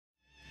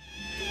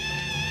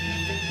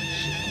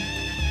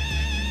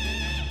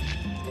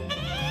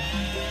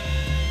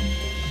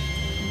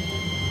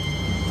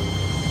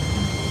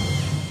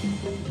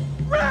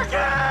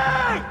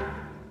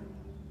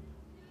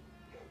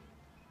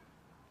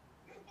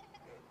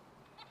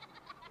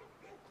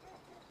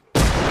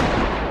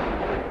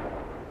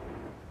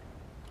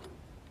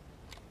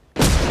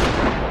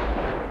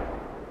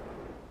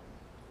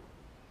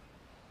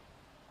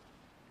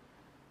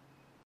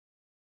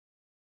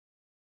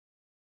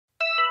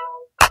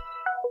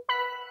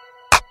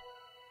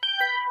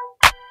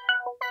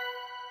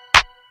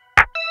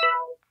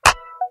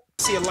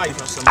See a life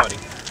on somebody.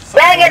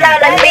 Bang it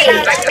on the beat.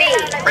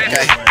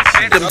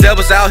 Them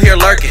devils out here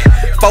lurking.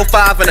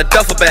 4-5 in a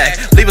duffel bag.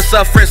 Leave us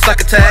up, friend,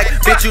 suck a tag.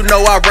 Bitch, you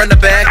know I run the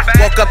bag.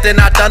 Woke up, then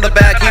I done the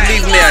bag. He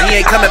leaving there,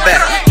 he ain't coming back.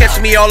 Catch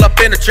me all up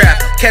in the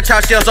trap. Catch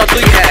our shells on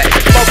 3 hat.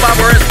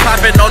 4-5 is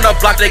popping on the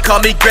block. They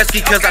call me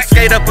Gretzky, cause I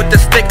skate up with the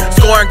stick.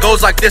 Scoring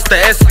goals like this, the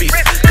ESPYs.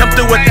 Come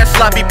through with that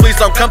sloppy, please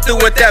don't come through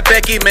with that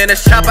Becky. Man,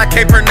 this chop I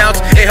can't pronounce.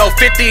 It hold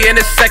 50 and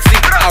it's sexy.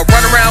 I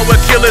run around with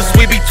killers,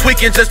 we be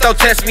tweaking, just don't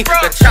test me.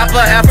 The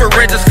chopper half a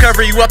red, just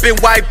cover you up in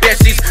white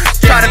bedsheets.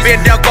 Try to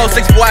bend down close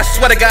 6, boy, I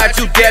swear to God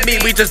you dead me.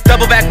 We just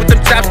double back with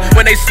them chops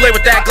when they slid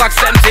with that Glock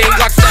 17.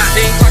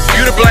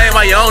 You to blame,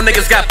 while your own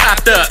niggas got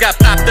popped up.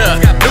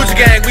 Nuja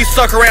gang, we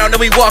suck around, then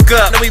we walk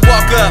up.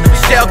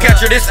 Shell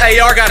catcher, this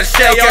AR got a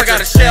shell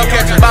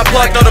catcher. My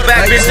plug on the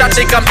back, bitch, I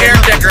think I'm Aaron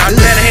Decker. I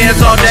stand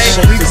hands all day,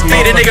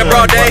 beat a nigga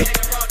broad day.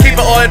 Keep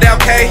it oil down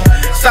K,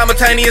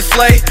 simultaneous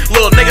slay.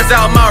 Little niggas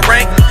out my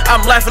rank,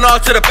 I'm laughing all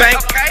to the bank.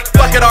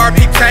 Fuck it,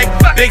 RP tank,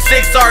 big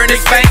 6 are in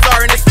this bank.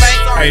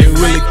 Hey, it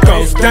really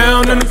goes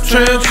down in the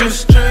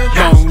trenches.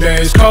 Long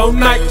days, cold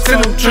nights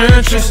in them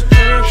trenches.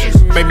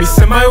 Baby,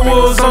 send my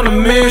wolves on a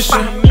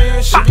mission.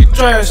 Shit get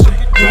drastic,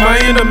 you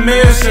might end up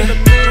missing.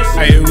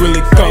 Hey, it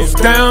really goes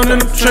down in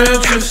the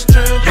trenches.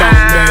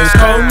 Long days,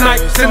 cold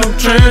nights in them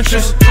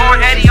trenches.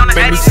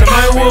 Baby, send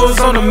my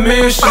wolves on a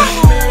mission.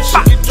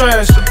 Shit get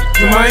drastic,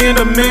 you might end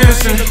up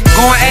missing.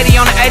 Going 80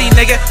 on the 80,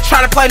 nigga.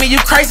 Try to play me,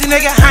 you crazy,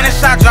 nigga. 100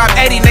 shot, drop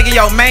 80, nigga.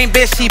 Yo, main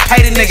bitch, she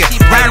paid a nigga.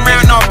 Riding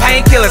around on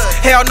painkillers.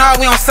 Hell no,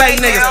 we don't say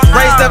niggas.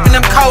 Raised up in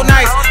them cold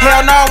nights.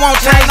 Hell no, won't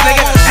change,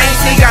 nigga.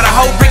 AC got a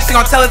whole brick, she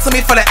gon' tell it to me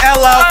for the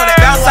LO.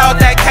 Bounce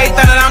out that K-30,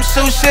 I'm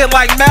shoot shit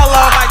like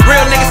Mello.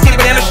 Real niggas keep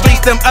it in the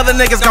streets, them other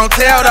niggas gon'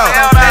 tell though.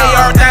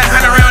 AR that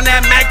 100 around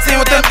that Mac 10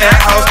 with them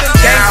air-hoes.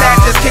 Gang tag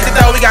just kicked it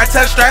though, we got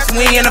touch straps and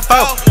we in the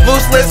foe.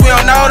 Loose lips, we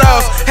don't know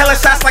those. Hella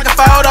shots like a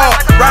photo.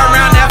 Ride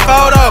around that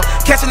photo.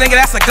 Catch a nigga,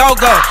 that's a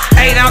go-go.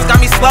 8 ounce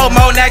got me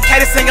slow-mo, that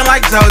cat is singing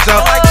like JoJo.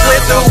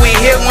 Slid through, we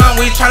hit one,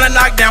 we tryna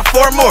knock down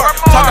 4 more.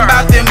 Talking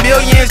about them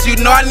millions, you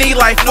know I need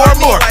like 4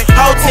 more.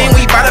 Whole team,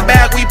 we buy the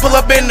bag, we pull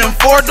up in them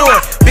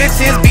 4-door.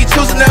 Bitches be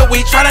choosing up,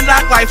 we tryna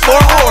knock like 4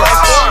 whores.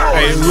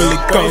 Hey, it really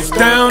goes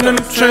down in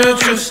the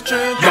trenches.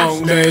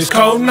 Long days,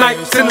 cold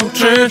nights in them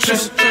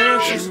trenches.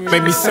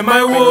 Baby, send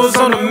my wolves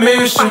on a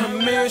mission.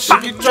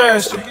 Shit get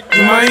drastic,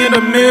 you might end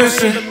up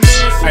missing.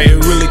 Hey,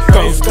 it really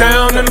goes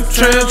down in them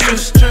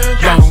trenches.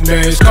 Long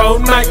days,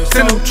 cold nights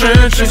in them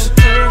trenches.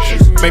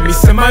 Baby,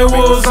 send my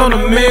wolves on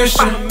a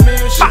mission.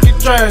 Shit get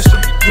drastic,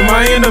 you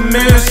might end up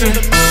missing.